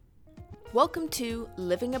Welcome to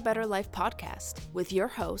Living a Better Life podcast with your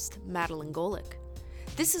host, Madeline Golick.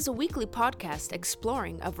 This is a weekly podcast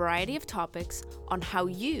exploring a variety of topics on how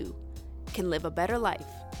you can live a better life,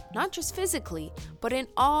 not just physically, but in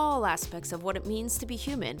all aspects of what it means to be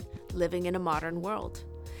human living in a modern world.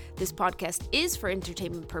 This podcast is for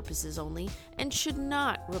entertainment purposes only and should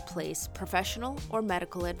not replace professional or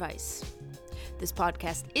medical advice. This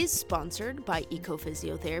podcast is sponsored by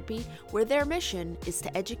Ecophysiotherapy, where their mission is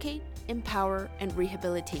to educate, empower, and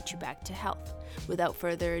rehabilitate you back to health. Without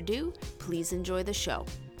further ado, please enjoy the show.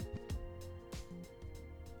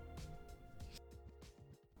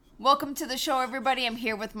 Welcome to the show, everybody. I'm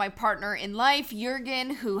here with my partner in life,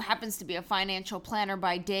 Jurgen, who happens to be a financial planner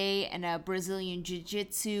by day and a Brazilian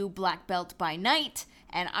Jiu-Jitsu black belt by night.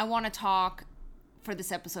 And I want to talk for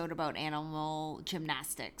this episode about animal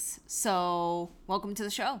gymnastics. So, welcome to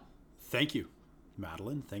the show. Thank you,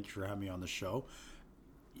 Madeline. Thank you for having me on the show.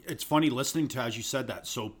 It's funny listening to as you said that.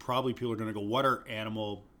 So probably people are going to go, what are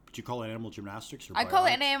animal, do you call it animal gymnastics? Or I call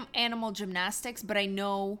it animal gymnastics, but I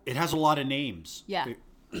know it has a lot of names. Yeah.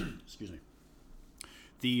 Excuse me.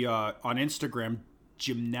 The on Instagram,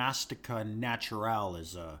 Gymnastica Natural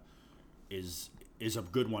is a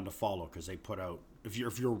good one to follow because they put out if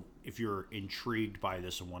you're intrigued by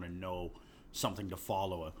this and want to know something to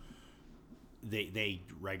follow, they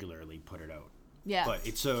regularly put it out. Yeah. But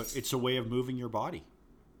it's a way of moving your body.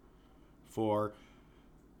 For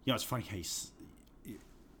it's funny how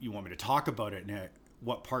you want me to talk about it and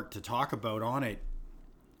what part to talk about on it.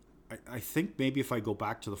 I think maybe if I go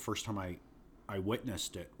back to the first time I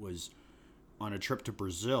witnessed it was on a trip to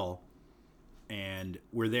Brazil, and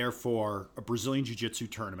we're there for a Brazilian Jiu-Jitsu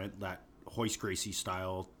tournament, that Royce Gracie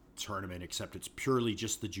style tournament, except it's purely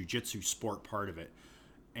just the Jiu-Jitsu sport part of it.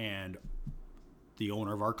 And the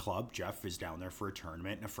owner of our club, Jeff, is down there for a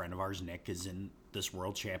tournament, and a friend of ours, Nick, is in this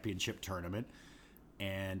World Championship tournament.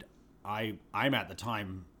 And I'm at the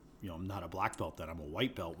time, I'm not a black belt then, I'm a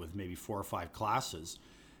white belt with maybe 4 or 5 classes.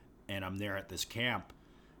 And I'm there at this camp,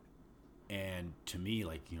 and to me,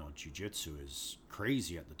 jiu-jitsu is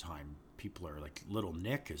crazy at the time. People are like, little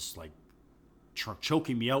Nick is like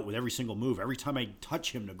choking me out with every single move. Every time I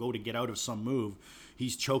touch him to get out of some move,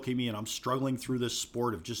 he's choking me, and I'm struggling through this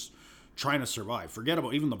sport of just trying to survive. Forget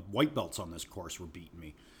about even the white belts on this course were beating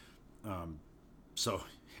me. So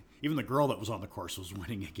even the girl that was on the course was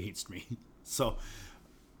winning against me. So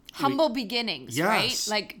humble beginnings, yes.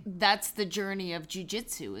 Right? Like, that's the journey of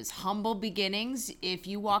jiu-jitsu, is humble beginnings. If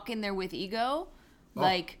you walk in there with ego,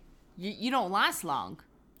 you don't last long.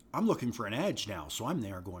 I'm looking for an edge now, so I'm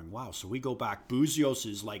there going, wow. So we go back. Buzios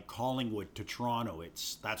is like Collingwood to Toronto.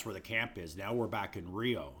 That's where the camp is. Now we're back in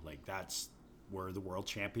Rio. Like, that's where the World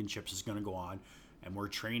Championships is going to go on, and we're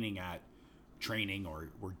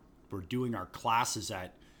we're doing our classes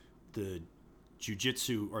at the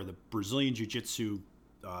jiu-jitsu or the Brazilian Jiu-Jitsu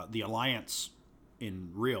the Alliance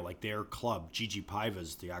in Rio, like their club. Gigi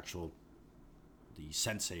Paiva's the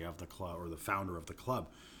sensei of the club, or the founder of the club.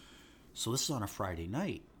 So this is on a Friday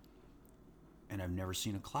night, and I've never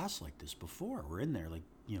seen a class like this before. We're in there,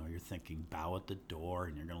 you're thinking bow at the door,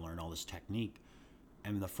 and you're going to learn all this technique.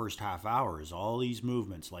 And the first half hour is all these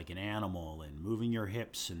movements like an animal, and moving your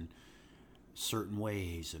hips in certain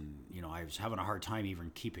ways. And, I was having a hard time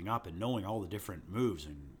even keeping up and knowing all the different moves,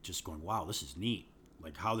 and just going, wow, this is neat.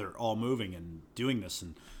 Like how they're all moving and doing this.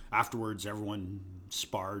 And afterwards, everyone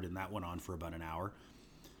sparred, and that went on for about an hour.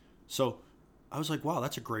 So I was like, wow,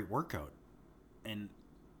 that's a great workout. And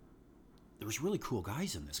there was really cool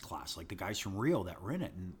guys in this class, like the guys from Rio that were in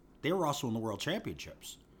it. And they were also in the World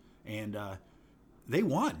Championships. And they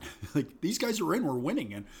won. Like, these guys were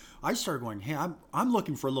winning. And I started going, hey, I'm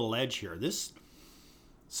looking for a little edge here.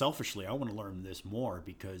 Selfishly, I want to learn this more,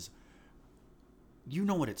 because you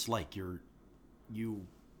know what it's like. You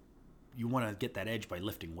want to get that edge by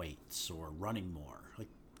lifting weights or running more,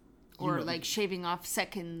 shaving off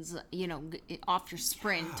seconds, off your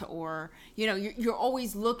sprint, or you're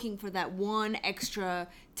always looking for that one extra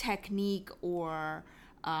technique or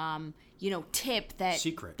tip that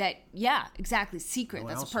secret. Exactly, secret.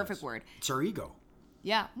 That's a perfect word. It's our ego.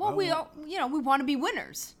 Yeah. Well, we want to be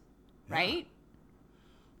winners, yeah. Right?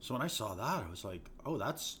 So when I saw that, I was like, oh,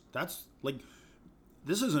 that's like,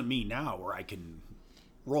 this isn't me now where I can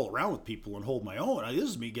roll around with people and hold my own. This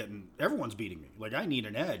is me everyone's beating me. Like, I need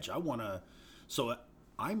an edge. So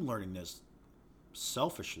I'm learning this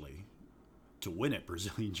selfishly to win at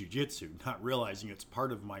Brazilian Jiu-Jitsu, not realizing it's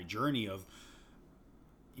part of my journey of,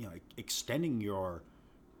 extending your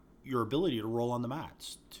ability to roll on the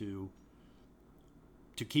mats, to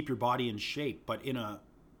keep your body in shape, but in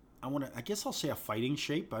I guess I'll say a fighting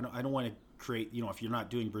shape. I don't want to create, you know, if you're not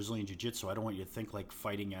doing Brazilian Jiu-Jitsu, I don't want you to think like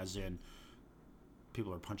fighting as in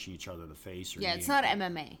people are punching each other in the face. Or it's not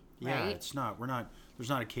MMA, right? Yeah, it's not. There's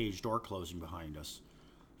not a cage door closing behind us.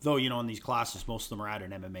 Though, you know, in these classes, most of them are at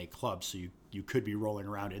an MMA club, so you could be rolling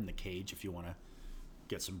around in the cage if you want to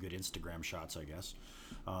get some good Instagram shots, I guess.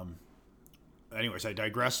 Anyways, I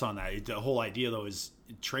digress on that. The whole idea, though, is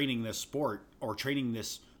training this sport or training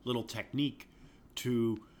this little technique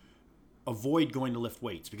to avoid going to lift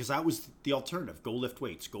weights, because that was the alternative. Go lift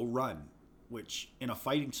weights, go run, which in a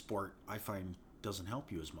fighting sport I find doesn't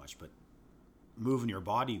help you as much, but moving your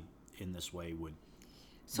body in this way would.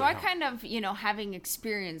 So I kind of, you know, having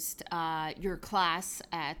experienced your class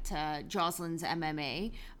at Jocelyn's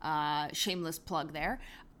MMA, shameless plug there,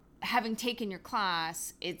 having taken your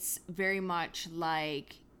class, it's very much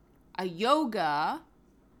like a yoga,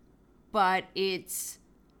 but it's,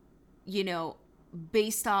 you know,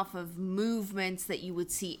 based off of movements that you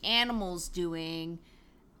would see animals doing,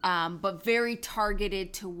 but very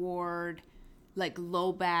targeted toward like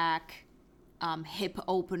low back, hip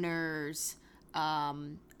openers,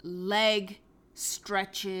 leg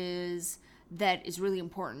stretches, that is really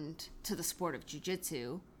important to the sport of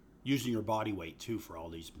jiu-jitsu. Using your body weight too for all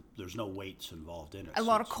these, there's no weights involved in it. A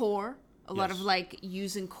lot of core, a lot of like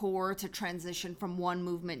using core to transition from one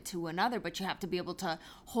movement to another, but you have to be able to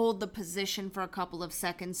hold the position for a couple of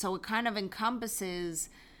seconds. So it kind of encompasses,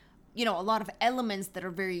 you know, a lot of elements that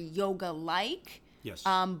are very yoga-like, yes,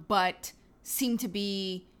 but seem to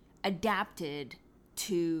be adapted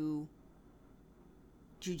to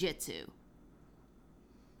jiu-jitsu.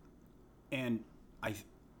 And as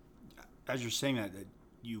you're saying that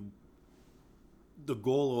the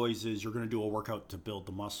goal always is you're going to do a workout to build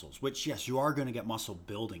the muscles, which, yes, you are going to get muscle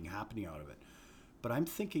building happening out of it. But I'm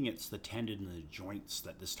thinking it's the tendon and the joints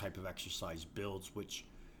that this type of exercise builds, which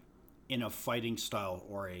in a fighting style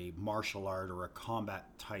or a martial art or a combat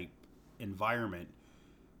type environment,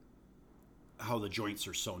 how the joints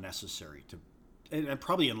are so necessary to, and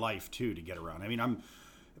probably in life too, to get around. I mean,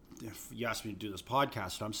 if you ask me to do this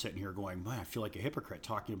podcast, I'm sitting here going, man, I feel like a hypocrite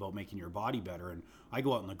talking about making your body better. And I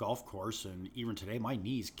go out on the golf course, and even today, my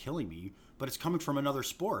knee's killing me, but it's coming from another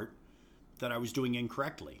sport that I was doing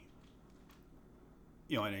incorrectly.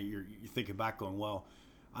 You know, and you're thinking back going, well,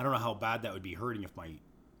 I don't know how bad that would be hurting if my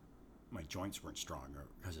joints weren't strong, or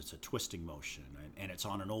because it's a twisting motion and it's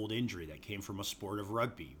on an old injury that came from a sport of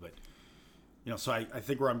rugby. But, you know, so I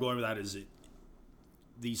think where I'm going with that is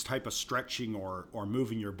these type of stretching or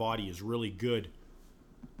moving your body is really good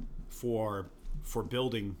for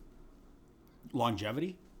building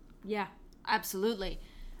longevity. Yeah, absolutely.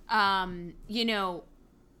 You know,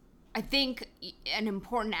 I think an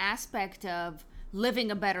important aspect of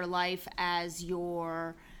living a better life as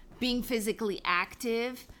you're being physically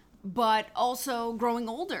active, but also growing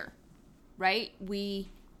older, right?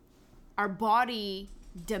 Our body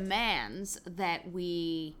demands that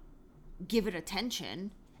we give it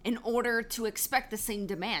attention in order to expect the same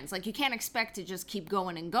demands. Like, you can't expect to just keep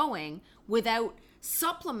going and going without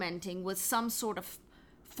supplementing with some sort of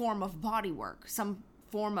form of body work, some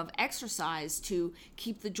form of exercise to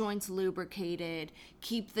keep the joints lubricated,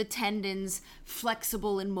 keep the tendons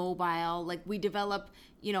flexible and mobile. Like, we develop,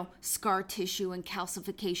 you know, scar tissue and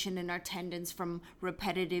calcification in our tendons from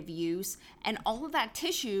repetitive use, and all of that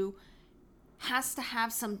tissue has to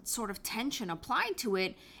have some sort of tension applied to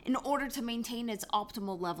it in order to maintain its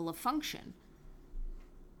optimal level of function.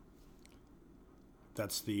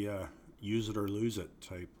 That's the use it or lose it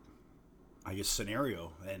type, I guess,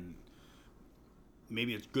 scenario. And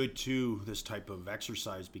maybe it's good too, this type of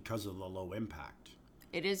exercise, because of the low impact.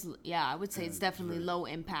 It is, yeah, I would say it's definitely low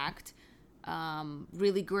impact.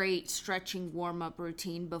 Really great stretching warm-up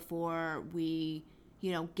routine before we,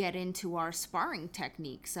 you know, get into our sparring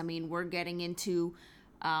techniques. I mean, we're getting into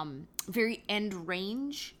very end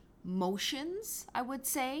range motions, I would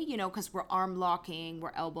say, you know, because we're arm locking,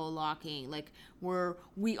 we're elbow locking, like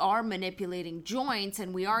we are manipulating joints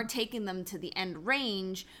and we are taking them to the end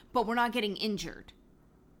range, but we're not getting injured.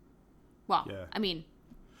 Well, yeah. I mean,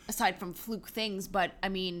 aside from fluke things, but I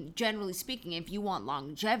mean, generally speaking, if you want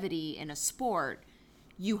longevity in a sport,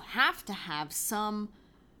 you have to have some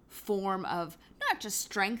form of not just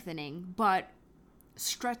strengthening, but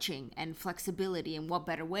stretching and flexibility. And what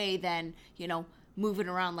better way than, you know, moving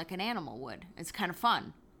around like an animal would? It's kind of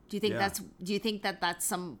fun. Do you think that's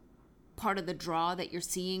some part of the draw that you're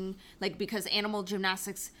seeing? Like, because animal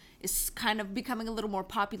gymnastics is kind of becoming a little more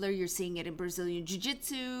popular. You're seeing it in Brazilian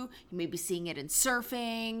Jiu-Jitsu. You may be seeing it in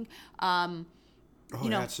surfing.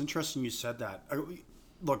 It's interesting you said that.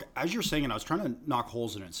 Look, as you're saying it, I was trying to knock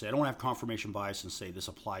holes in it and say, I don't want to have confirmation bias and say this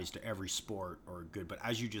applies to every sport or good. But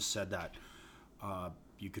as you just said that,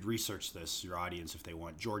 You could research this, your audience, if they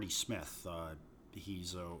want. Jordy Smith,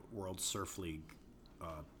 he's a World Surf League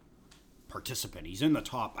participant. He's in the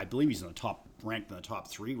top, I believe he's in the top, ranked in the top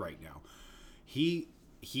 3 right now. He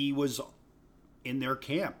was in their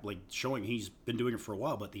camp, like showing, he's been doing it for a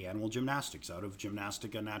while, but the animal gymnastics out of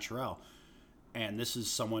Gymnastica Naturelle. And this is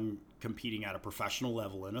someone competing at a professional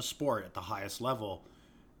level in a sport at the highest level.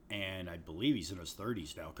 And I believe he's in his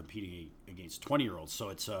 30s now, competing against 20-year-olds. So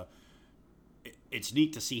it's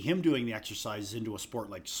neat to see him doing the exercises into a sport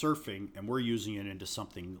like surfing, and we're using it into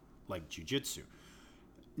something like jiu-jitsu.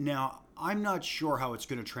 Now, I'm not sure how it's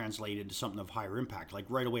going to translate into something of higher impact. Like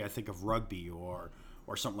right away, I think of rugby or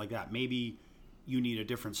something like that. Maybe you need a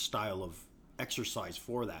different style of exercise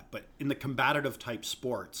for that. But in the combative type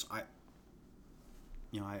sports, I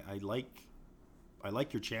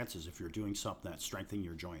like your chances if you're doing something that's strengthening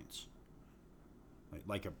your joints,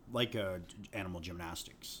 like a animal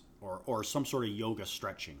gymnastics or some sort of yoga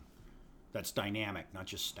stretching that's dynamic, not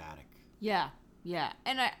just static. Yeah.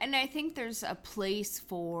 And I think there's a place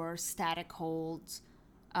for static holds,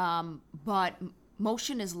 but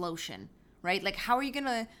motion is lotion, right? Like, how are you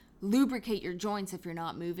gonna lubricate your joints if you're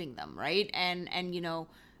not moving them, right? And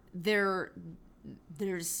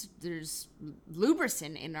there's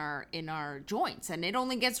lubricant in our joints, and it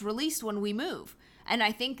only gets released when we move. And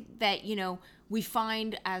I think that, we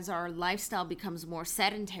find as our lifestyle becomes more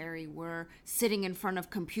sedentary, we're sitting in front of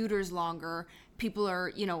computers longer. People are,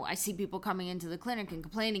 I see people coming into the clinic and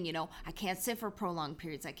complaining, I can't sit for prolonged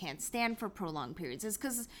periods. I can't stand for prolonged periods. It's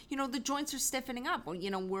because, the joints are stiffening up.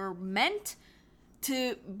 We're meant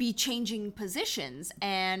to be changing positions,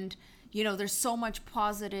 and there's so much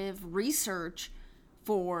positive research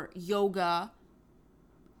for yoga,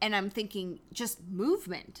 and I'm thinking just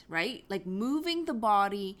movement, right? Like moving the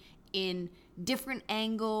body in different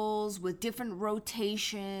angles with different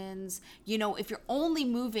rotations. If you're only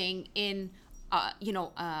moving in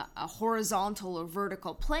a horizontal or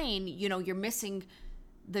vertical plane, you're missing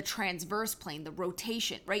the transverse plane, the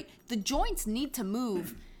rotation, right? The joints need to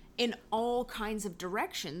move in all kinds of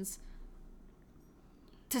directions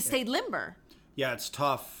to stay limber. Yeah, it's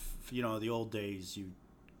tough. The old days, you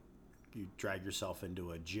drag yourself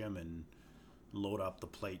into a gym and load up the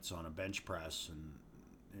plates on a bench press and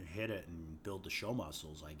hit it and build the show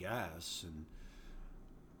muscles, I guess. And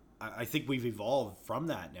I think we've evolved from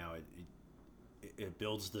that now. It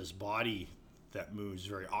builds this body that moves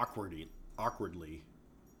very awkwardly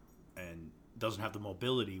and doesn't have the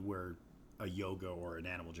mobility where a yoga or an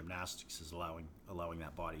animal gymnastics is allowing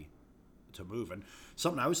that body to move. And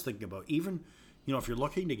something I was thinking about, even if you're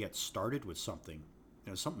looking to get started with something,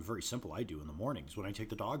 something very simple I do in the mornings when I take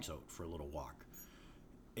the dogs out for a little walk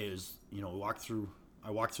is I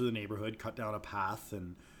walk through the neighborhood, cut down a path,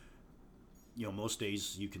 and most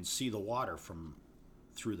days you can see the water from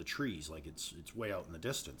through the trees, like it's way out in the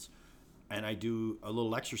distance, and I do a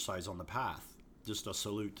little exercise on the path, just a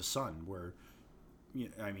salute to sun, where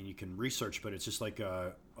you can research, but it's just like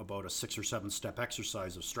about a 6 or 7 step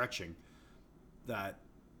exercise of stretching that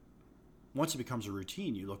once it becomes a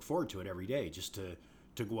routine, you look forward to it every day, just to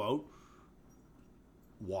go out,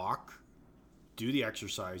 walk, do the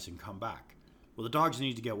exercise, and come back. Well, the dogs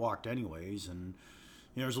need to get walked anyways, and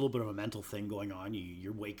there's a little bit of a mental thing going on.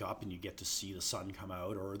 You wake up and you get to see the sun come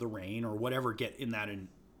out or the rain or whatever, get in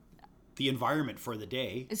the environment for the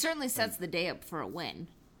day. It certainly sets the day up for a win.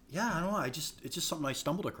 Yeah, I don't know. It's just something I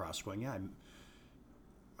stumbled across going,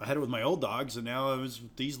 I had it with my old dogs, and now it was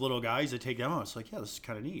these little guys that take them out. It's like, yeah, this is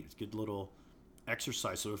kind of neat. It's a good little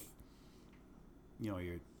exercise. So if,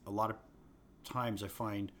 a lot of times I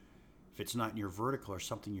find if it's not in your vertical or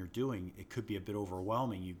something you're doing, it could be a bit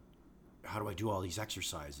overwhelming. How do I do all these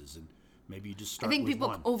exercises? And maybe you just start with one. I think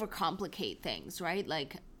people overcomplicate things, right?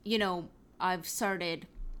 Like, I've started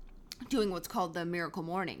doing what's called the Miracle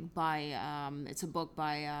Morning by, it's a book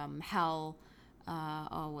by Hal,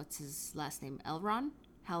 what's his last name? Hal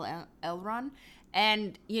Elrod.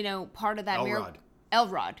 And, part of that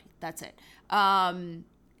Elrod, that's it. Part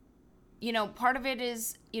of it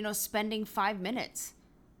is, spending 5 minutes.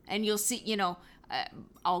 And you'll see,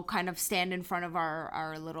 I'll kind of stand in front of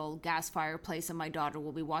our little gas fireplace, and my daughter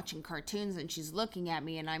will be watching cartoons, and she's looking at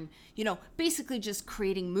me, and I'm, basically just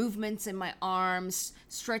creating movements in my arms,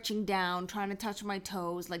 stretching down, trying to touch my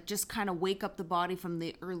toes, like just kind of wake up the body from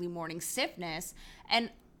the early morning stiffness. And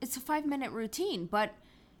it's a 5-minute routine, but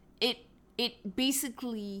it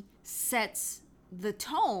basically sets the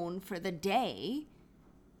tone for the day,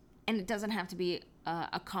 and it doesn't have to be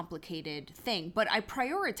a complicated thing, but I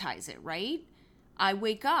prioritize it, right? I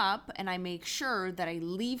wake up and I make sure that I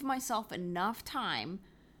leave myself enough time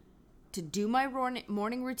to do my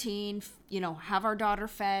morning routine, have our daughter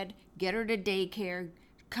fed, get her to daycare,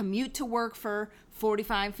 commute to work for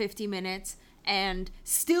 45, 50 minutes, and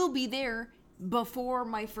still be there before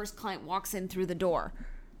my first client walks in through the door.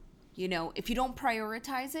 If you don't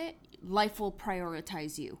prioritize it, life will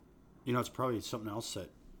prioritize you. It's probably something else that,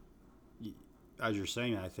 as you're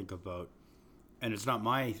saying, I think about, and it's not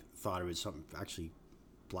my thought of it, something actually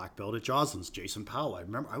black belt at Joslin's, Jason Powell.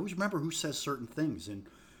 I always remember who says certain things, and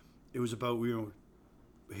it was about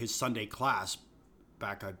his Sunday class.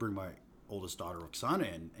 Back, I'd bring my oldest daughter Roxana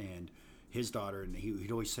in, and his daughter, and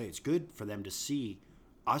he'd always say it's good for them to see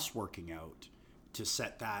us working out, to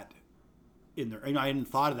set that in there. And I hadn't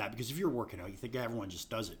thought of that, because if you're working out, you think everyone just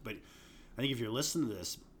does it. But I think if you're listening to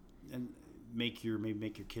this, and make your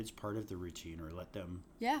kids part of the routine, or let them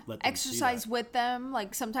exercise with them.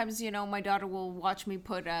 Like sometimes my daughter will watch me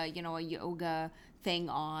put a yoga thing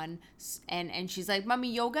on, and she's like,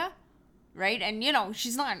 "Mommy, yoga?" Right? And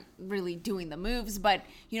she's not really doing the moves, but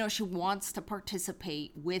she wants to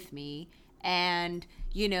participate with me, and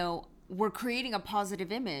we're creating a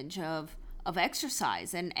positive image of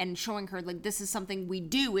exercise, and showing her, like, this is something we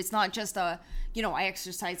do. It's not just I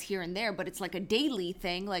exercise here and there, but it's like a daily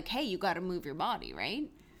thing. Like, hey, you got to move your body, right?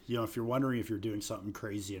 If you're wondering if you're doing something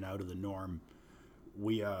crazy and out of the norm,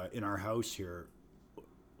 we in our house here,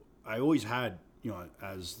 I always had,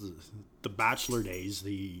 as the bachelor days,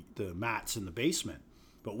 the mats in the basement.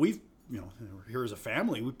 But we've, here as a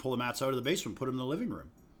family, we pull the mats out of the basement, put them in the living room,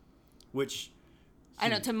 which I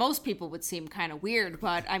know to most people would seem kind of weird,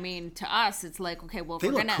 but I mean, to us, it's like, okay, well, if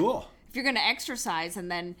you're gonna exercise, and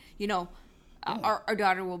then our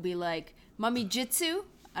daughter will be like, "Mommy, jitsu?"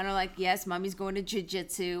 And I'm like, "Yes, Mommy's going to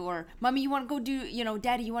jiu-jitsu," or "Mommy, you want to go do,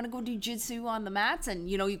 Daddy, you want to go do jitsu on the mats?" And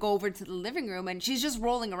you go over to the living room, and she's just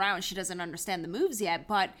rolling around. She doesn't understand the moves yet,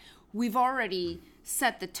 but we've already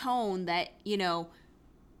set the tone that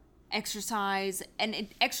exercise, and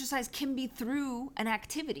exercise can be through an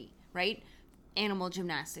activity, right? Animal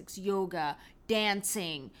gymnastics, yoga,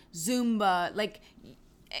 dancing, Zumba. Like,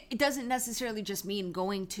 it doesn't necessarily just mean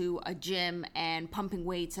going to a gym and pumping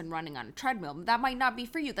weights and running on a treadmill. That might not be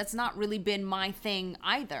for you. That's not really been my thing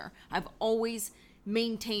either. I've always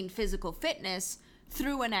maintained physical fitness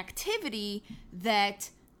through an activity that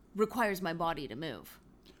requires my body to move.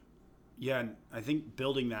 Yeah, and I think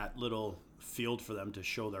building that little field for them to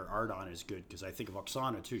show their art on is good, because I think of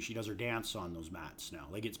Oksana too. She does her dance on those mats now.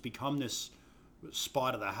 Like, it's become this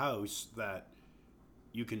spot of the house that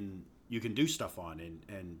you can do stuff on,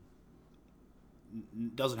 and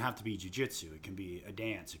it doesn't have to be jiu-jitsu. It can be a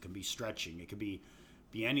dance, it can be stretching, it could be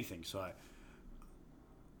anything. So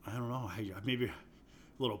I don't know, maybe a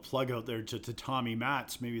little plug out there to Tommy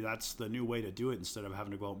Mats. Maybe that's the new way to do it, instead of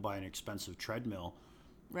having to go out and buy an expensive treadmill,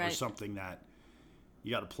 right, or something that you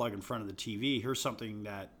got to plug in front of the TV. Here's something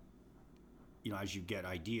that as you get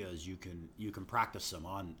ideas, you can practice them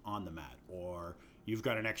on the mat. Or you've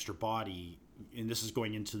got an extra body, and this is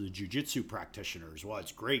going into the jiu-jitsu practitioners. Well,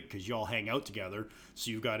 it's great because you all hang out together.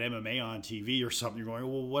 So you've got MMA on TV or something. You're going,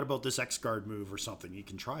 well, what about this X-guard move or something? You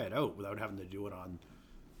can try it out without having to do it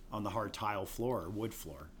on the hard tile floor or wood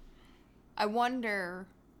floor. I wonder,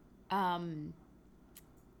 are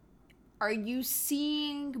you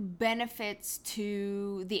seeing benefits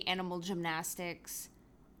to the animal gymnastics,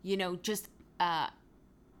 just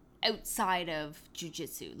outside of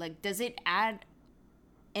jiu-jitsu? Like, does it add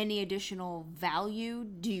any additional value?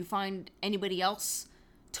 Do you find anybody else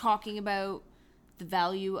talking about the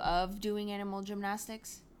value of doing animal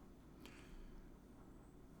gymnastics?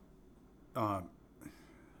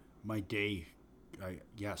 My day,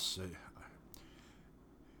 yes.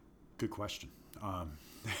 Good question.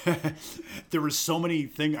 There was so many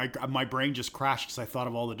things. My brain just crashed because I thought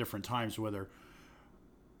of all the different times, whether,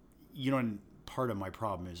 and part of my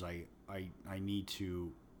problem is I need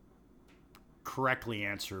to correctly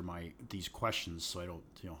answer these questions so I don't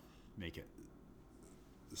make it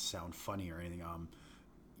sound funny or anything.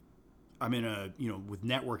 I'm in with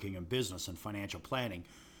networking and business and financial planning,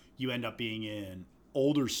 you end up being in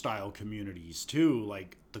older style communities too,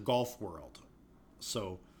 like the golf world.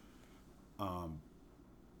 So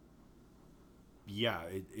you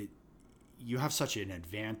have such an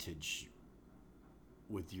advantage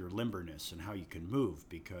with your limberness and how you can move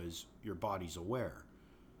because your body's aware.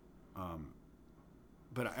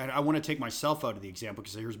 But I want to take myself out of the example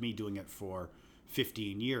because here's me doing it for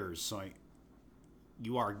 15 years. So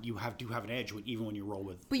you have an edge even when you roll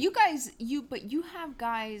with. But you have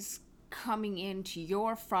guys coming into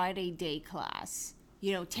your Friday day class,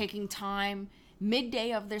 taking time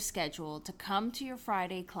midday of their schedule to come to your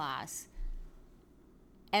Friday class,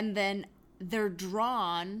 and then they're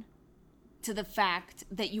drawn to the fact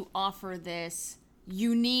that you offer this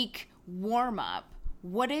unique warm-up.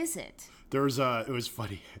 What is it? It was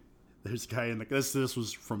funny. There's a guy in this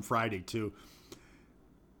was from Friday too.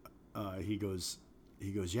 He goes,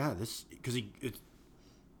 yeah, because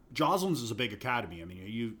Joslin's is a big academy. I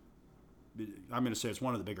mean, I'm going to say it's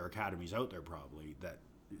one of the bigger academies out there, probably, that,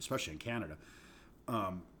 especially in Canada.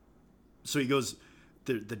 So he goes,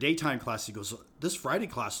 the daytime class, he goes, this Friday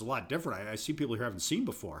class is a lot different. I see people here I haven't seen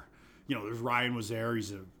before. There's Ryan was there.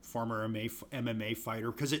 He's a former MMA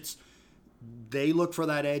fighter, because they look for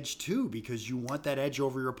that edge too, because you want that edge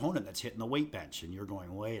over your opponent that's hitting the weight bench, and you're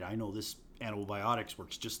going, wait, I know this Animal Biotics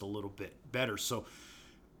works just a little bit better. So,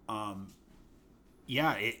 I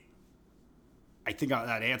think that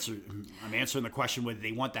I'm answering the question whether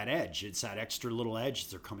they want that edge. It's that extra little edge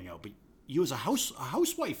they're coming out. But you as a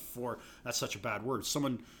housewife, or that's such a bad word,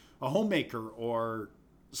 a homemaker or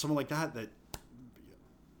someone like that,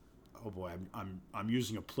 oh boy, I'm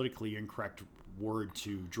using a politically incorrect word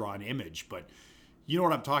to draw an image, but you know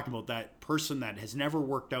what I'm talking about. That person that has never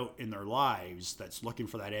worked out in their lives, that's looking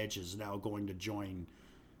for that edge, is now going to join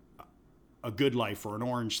a Good Life or an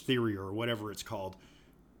Orange Theory or whatever it's called.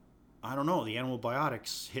 I don't know. The Animal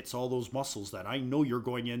Biotics hits all those muscles that I know you're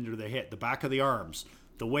going into the back of the arms,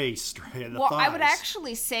 the waist, the thighs. I would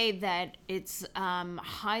actually say that it's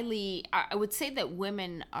highly. I would say that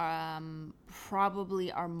women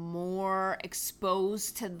probably are more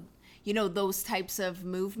exposed to, those types of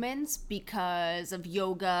movements because of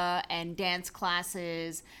yoga and dance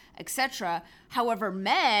classes, etc. However,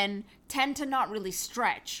 men tend to not really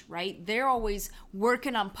stretch, right? They're always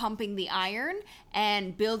working on pumping the iron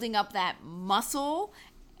and building up that muscle,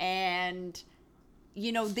 and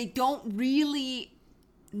they don't really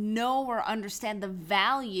know or understand the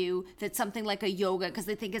value that something like a yoga, because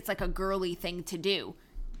they think it's like a girly thing to do.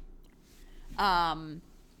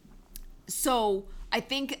 So I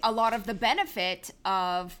think a lot of the benefit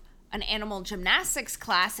of an animal gymnastics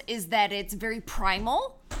class is that it's very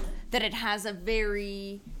primal, that it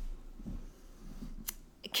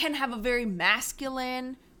can have a very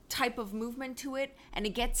masculine type of movement to it, and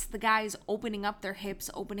it gets the guys opening up their hips,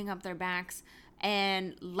 opening up their backs,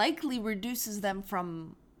 and likely reduces them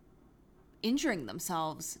from injuring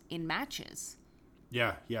themselves in matches.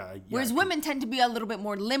 Yeah. Whereas women tend to be a little bit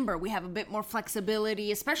more limber. We have a bit more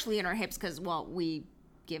flexibility, especially in our hips, because, we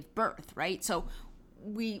give birth, right? So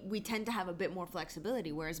we tend to have a bit more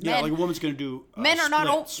flexibility, whereas men... like a woman's going to do men are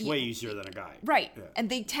not way easier than a guy. Right. Yeah. And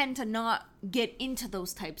they tend to not get into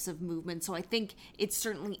those types of movements. So I think it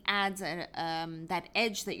certainly adds that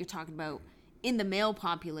edge that you're talking about in the male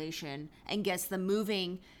population and gets them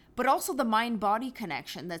moving, but also the mind-body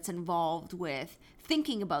connection that's involved with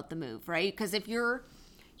thinking about the move, right? Because if you're,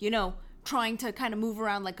 trying to kind of move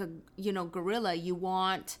around like a, gorilla, you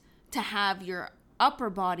want to have your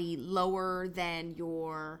upper body lower than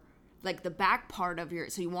your, like the back part of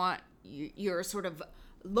so you want your sort of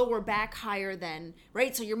lower back higher than,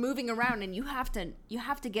 right? So you're moving around, and you have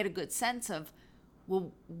to get a good sense of,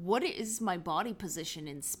 well, what is my body position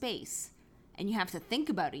in space? And you have to think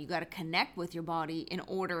about it. You got to connect with your body in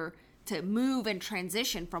order to move and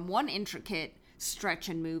transition from one intricate stretch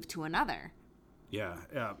and move to another. Yeah.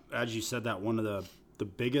 As you said that, one of the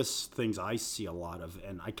biggest things I see a lot of,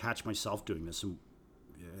 and I catch myself doing this, and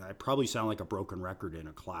I probably sound like a broken record in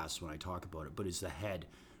a class when I talk about it, but is the head,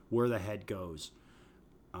 where the head goes.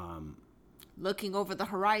 Looking over the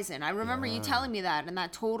horizon. I remember you telling me that, and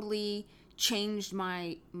that totally changed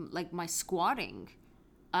my squatting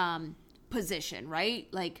position, right?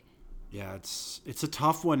 Like, yeah, it's a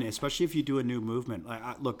tough one, especially if you do a new movement.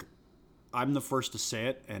 Look, I'm the first to say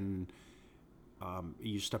it, and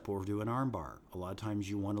you step over to an arm bar. A lot of times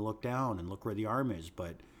you want to look down and look where the arm is,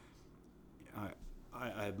 but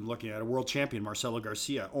I'm looking at a world champion, Marcelo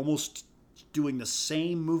Garcia, almost doing the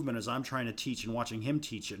same movement as I'm trying to teach, and watching him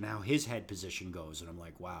teach it, and how his head position goes, and I'm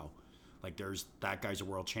like, wow, like that guy's a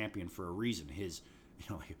world champion for a reason. His,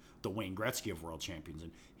 the Wayne Gretzky of world champions,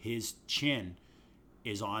 and his chin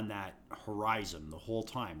is on that horizon the whole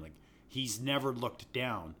time. Like, he's never looked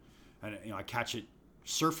down. And I catch it.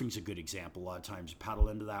 Surfing's a good example. A lot of times you paddle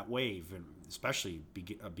into that wave, and especially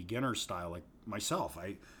a beginner style like myself.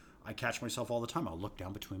 I catch myself all the time. I'll look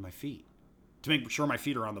down between my feet to make sure my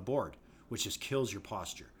feet are on the board, which just kills your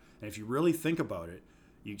posture. And if you really think about it,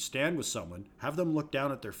 you stand with someone, have them look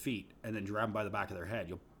down at their feet, and then grab them by the back of their head.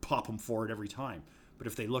 You'll pop them forward every time. But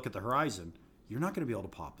if they look at the horizon, you're not going to be able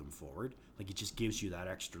to pop them forward. Like, it just gives you that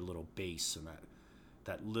extra little base and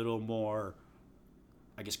that little more,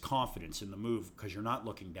 I guess, confidence in the move, because you're not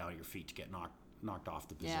looking down at your feet to get knocked off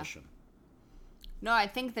the position. No, I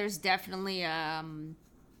think there's definitely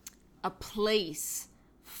a place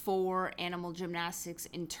for animal gymnastics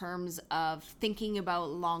in terms of thinking about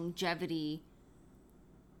longevity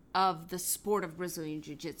of the sport of Brazilian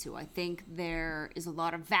Jiu-Jitsu. I think there is a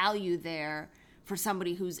lot of value there for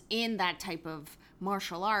somebody who's in that type of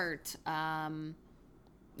martial art,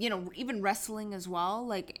 even wrestling as well.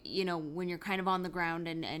 Like, when you're kind of on the ground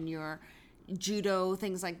and you're judo,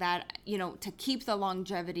 things like that, to keep the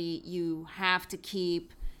longevity, you have to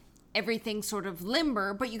keep everything sort of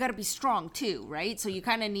limber, but you got to be strong too, right? So you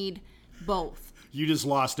kind of need both. You just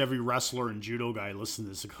lost every wrestler and judo guy listening to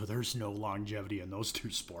this and go, there's no longevity in those two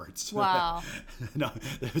sports. Wow. No,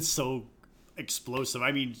 it's so explosive.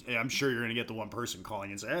 I mean, I'm sure you're going to get the one person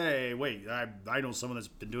calling and say, hey, wait, I know someone that's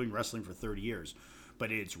been doing wrestling for 30 years, but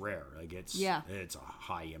it's rare. Like it's a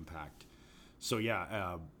high impact. So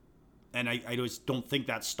and I just don't think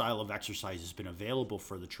that style of exercise has been available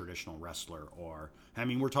for the traditional wrestler.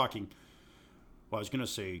 We're talking, I was going to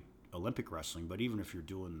say Olympic wrestling, but even if you're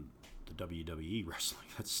doing the WWE wrestling,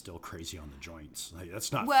 that's still crazy on the joints. Like,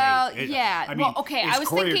 that's not fake. It's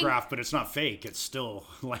choreographed, but it's not fake. It's still,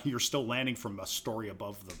 like, you're still landing from a story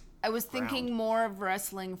above the I was thinking more of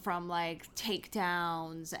wrestling from, like,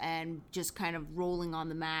 takedowns and just kind of rolling on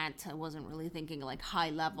the mat. I wasn't really thinking, like,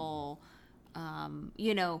 high level,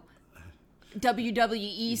 WWE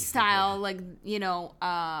style, like,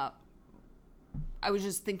 I was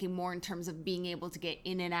just thinking more in terms of being able to get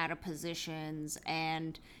in and out of positions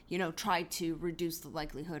and, try to reduce the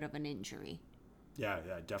likelihood of an injury. Yeah,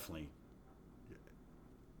 definitely.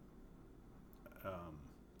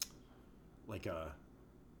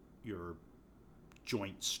 Your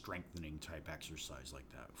joint strengthening type exercise like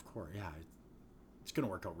that. Of course, yeah. It's going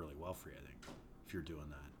to work out really well for you, I think, if you're doing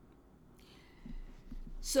that.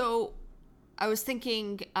 So I was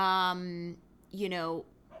thinking, some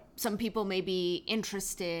people may be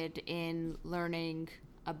interested in learning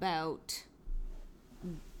about,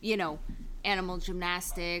 animal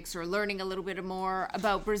gymnastics or learning a little bit more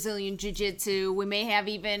about Brazilian Jiu-Jitsu. We may have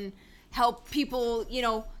even help people,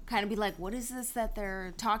 kind of be like, what is this that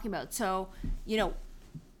they're talking about? So,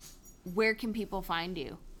 where can people find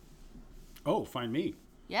you? Oh, find me.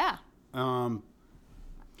 Yeah.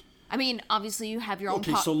 Obviously you have your own.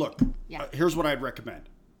 Okay, so look, here's what I'd recommend.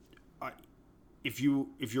 If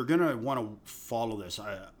you're gonna want to follow this,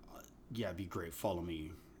 it'd be great. Follow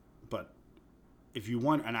me, but if you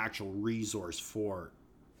want an actual resource for,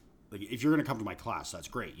 like, if you're gonna come to my class, that's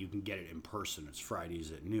great. You can get it in person. It's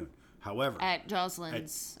Fridays at noon. However, at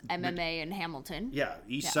Jocelyn's MMA in Hamilton. Yeah,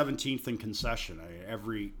 East 17th and Concession.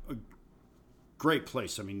 Great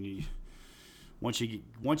place. I mean, once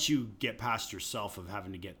you get past yourself of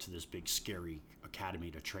having to get to this big scary academy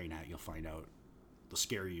to train at, you'll find out the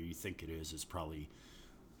scarier you think it is probably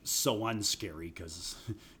so unscary because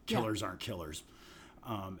killers aren't killers.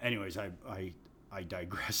 Anyways, I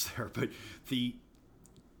digress there. But to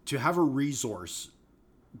have a resource,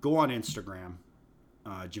 go on Instagram.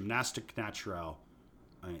 Gymnastic Naturel,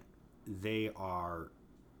 they're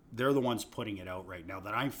the ones putting it out right now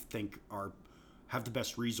that I think have the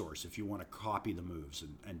best resource if you want to copy the moves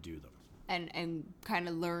and do them and kind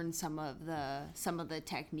of learn some of the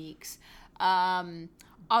techniques.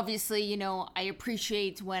 Obviously, I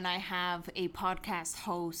appreciate when I have a podcast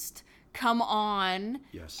host come on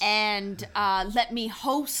and let me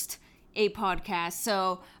host a podcast.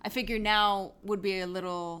 So I figure now would be a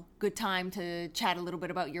little good time to chat a little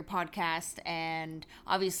bit about your podcast. And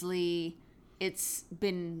obviously it's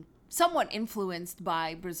been somewhat influenced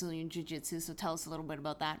by Brazilian Jiu-Jitsu. So tell us a little bit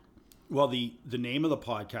about that. Well, the name of the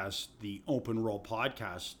podcast, the Open Roll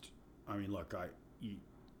Podcast, I mean, look,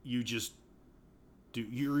 you just do,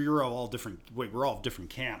 you're all different. Wait, we're all different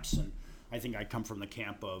camps. And I think I come from the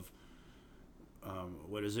camp of,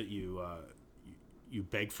 what is it? You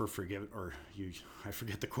beg for forgiveness, or I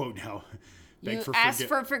forget the quote now. Ask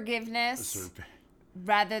for forgiveness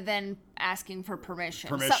rather than asking for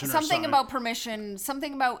permission. Something about permission,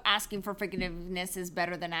 something about asking for forgiveness is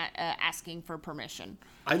better than asking for permission.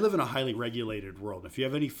 I live in a highly regulated world. If you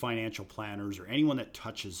have any financial planners or anyone that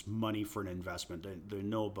touches money for an investment, they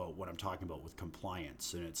know about what I'm talking about with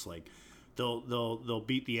compliance. And it's like they'll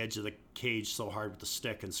beat the edge of the cage so hard with the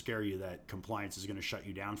stick and scare you that compliance is going to shut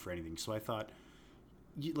you down for anything. So I thought,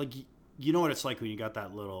 you know what it's like when you got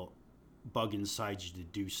that little bug inside you to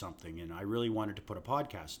do something, and I really wanted to put a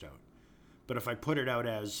podcast out. But if I put it out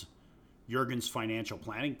as Jurgen's Financial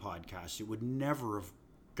Planning Podcast, it would never have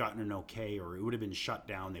gotten an okay, or it would have been shut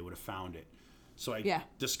down. They would have found it. So I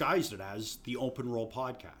disguised it as the Open Roll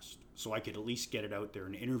Podcast, so I could at least get it out there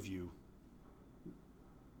and interview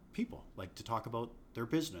people, like, to talk about their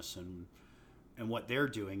business and what they're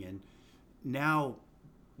doing. And now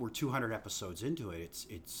we're 200 episodes into it.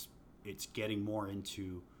 It's getting more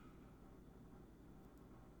into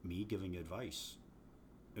me giving advice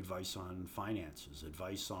on finances,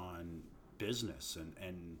 advice on business,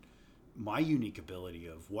 and my unique ability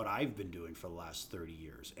of what I've been doing for the last 30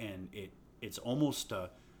 years. And it's almost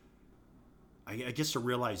I guess a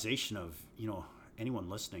realization of, anyone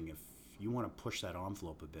listening, if you want to push that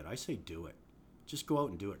envelope a bit, I say do it. Just go out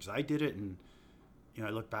and do it. Because I did it, and I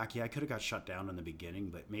look back, I could have got shut down in the beginning,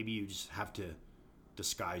 but maybe you just have to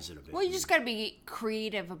disguise it a bit. Well, you just got to be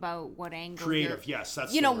creative about what angle. Yes,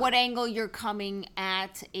 that's what angle you're coming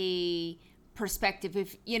at a perspective.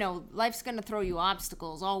 If life's going to throw you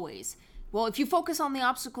obstacles always. Well, if you focus on the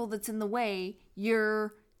obstacle that's in the way,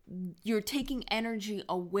 you're taking energy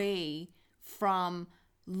away from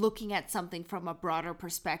looking at something from a broader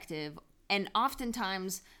perspective, and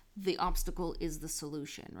oftentimes the obstacle is the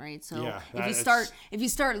solution, right? So if you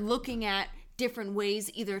start looking at different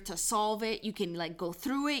ways either to solve it, you can go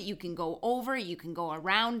through it, you can go over it, you can go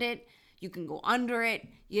around it, you can go under it.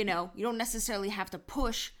 You don't necessarily have to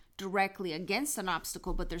push directly against an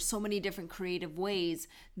obstacle, but there's so many different creative ways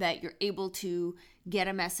that you're able to get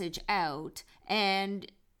a message out.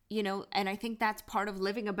 And I think that's part of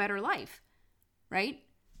living a better life, right?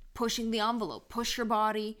 Pushing the envelope, push your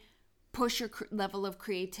body, push your level of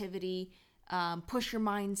creativity, push your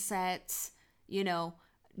mindsets,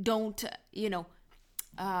 don't,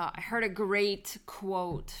 I heard a great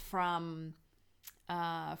quote from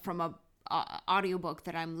a audiobook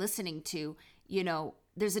that I'm listening to.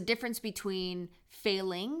 There's a difference between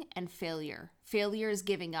failing and failure. Failure is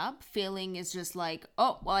giving up. Failing is just like,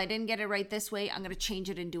 oh, well, I didn't get it right this way. I'm going to change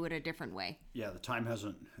it and do it a different way. Yeah, the time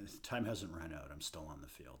hasn't run out. I'm still on the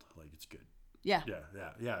field. It's good. Yeah.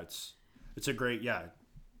 Yeah. It's a great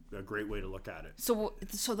way to look at it. So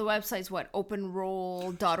the website's what?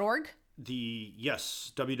 Openroll.org?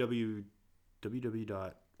 Yes,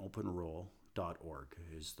 www.openroll.org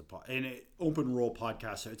is Open Roll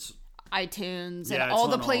podcast. It's iTunes and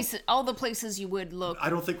all the places you would look. I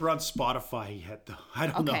don't think we're on Spotify yet, though. I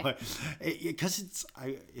don't know, because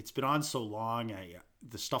it's been on so long.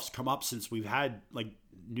 The stuff's come up since we've had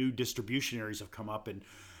new distribution areas have come up, and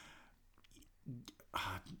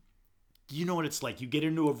you know what it's like. You get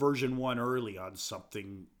into a version 1 early on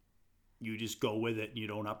something, you just go with it and you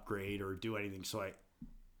don't upgrade or do anything. So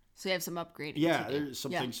you have some upgrading. Yeah, there's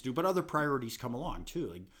some things to do, but other priorities come along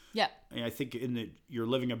too. And I think you're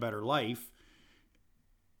living a better life.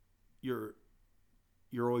 You're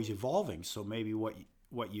always evolving. So maybe what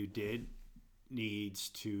you did needs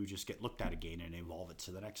to just get looked at again and evolve it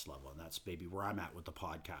to the next level. And that's maybe where I'm at with the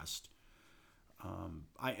podcast.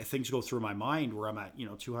 Things go through my mind where I'm at,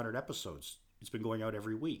 200 episodes. It's been going out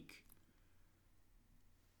every week.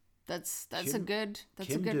 That's a good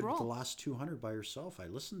Kim did role. The last 200 by herself. I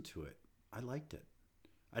listened to it. I liked it.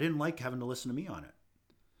 I didn't like having to listen to me on it.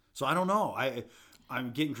 So I don't know.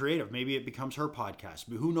 I'm getting creative. Maybe it becomes her podcast.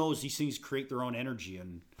 But who knows? These things create their own energy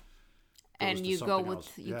and you go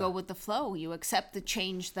with the flow. You accept the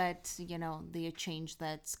change that's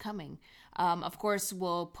coming. Of course,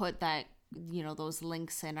 we'll put that those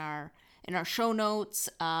links in our show notes.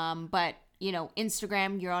 But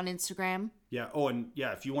Instagram. You're on Instagram. Yeah. Oh, and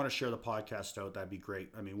yeah, if you want to share the podcast out, that'd be great.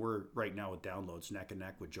 I mean, we're right now with downloads neck and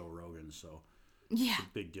neck with Joe Rogan, so yeah, it's a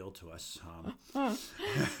big deal to us.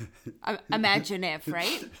 Imagine if,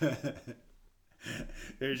 right?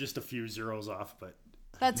 There's just a few zeros off, but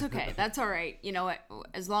that's okay. That's all right.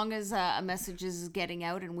 As long as a message is getting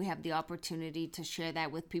out and we have the opportunity to share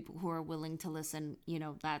that with people who are willing to listen,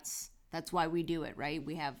 that's why we do it, right?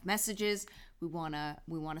 We have messages. We wanna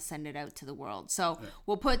send it out to the world. So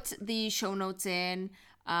We'll put the show notes in.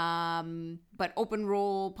 But Open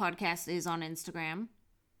Roll Podcast is on Instagram,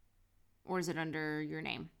 or is it under your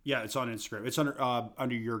name? Yeah, it's on Instagram. It's under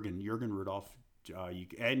Jürgen Rudolph.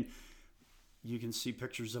 And you can see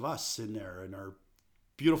pictures of us in there and our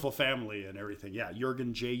beautiful family and everything. Yeah,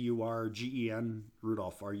 Jürgen, Jurgen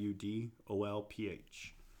Rudolph, Rudolph.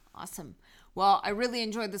 Awesome. Well, I really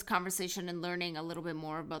enjoyed this conversation and learning a little bit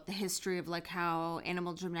more about the history of how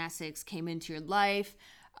animal gymnastics came into your life,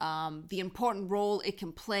 the important role it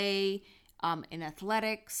can play in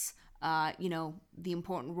athletics, the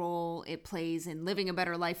important role it plays in living a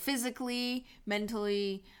better life physically,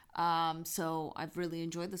 mentally. So I've really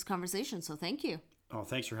enjoyed this conversation. So thank you. Oh,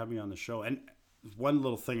 thanks for having me on the show. And one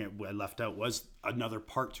little thing I left out was another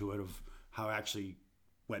part to it of how I actually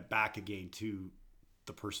went back again to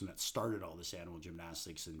the person that started all this animal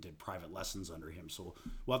gymnastics and did private lessons under him. So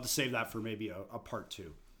we'll have to save that for maybe a part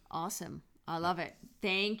 2. Awesome. I love it.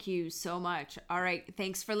 Thank you so much. All right.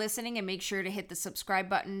 Thanks for listening, and make sure to hit the subscribe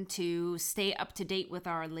button to stay up to date with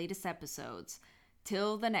our latest episodes.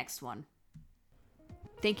 Till the next one.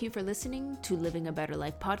 Thank you for listening to Living a Better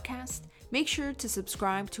Life podcast. Make sure to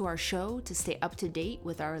subscribe to our show to stay up to date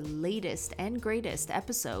with our latest and greatest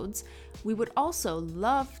episodes. We would also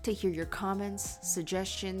love to hear your comments,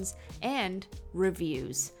 suggestions, and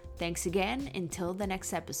reviews. Thanks again. Until the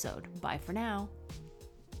next episode. Bye for now.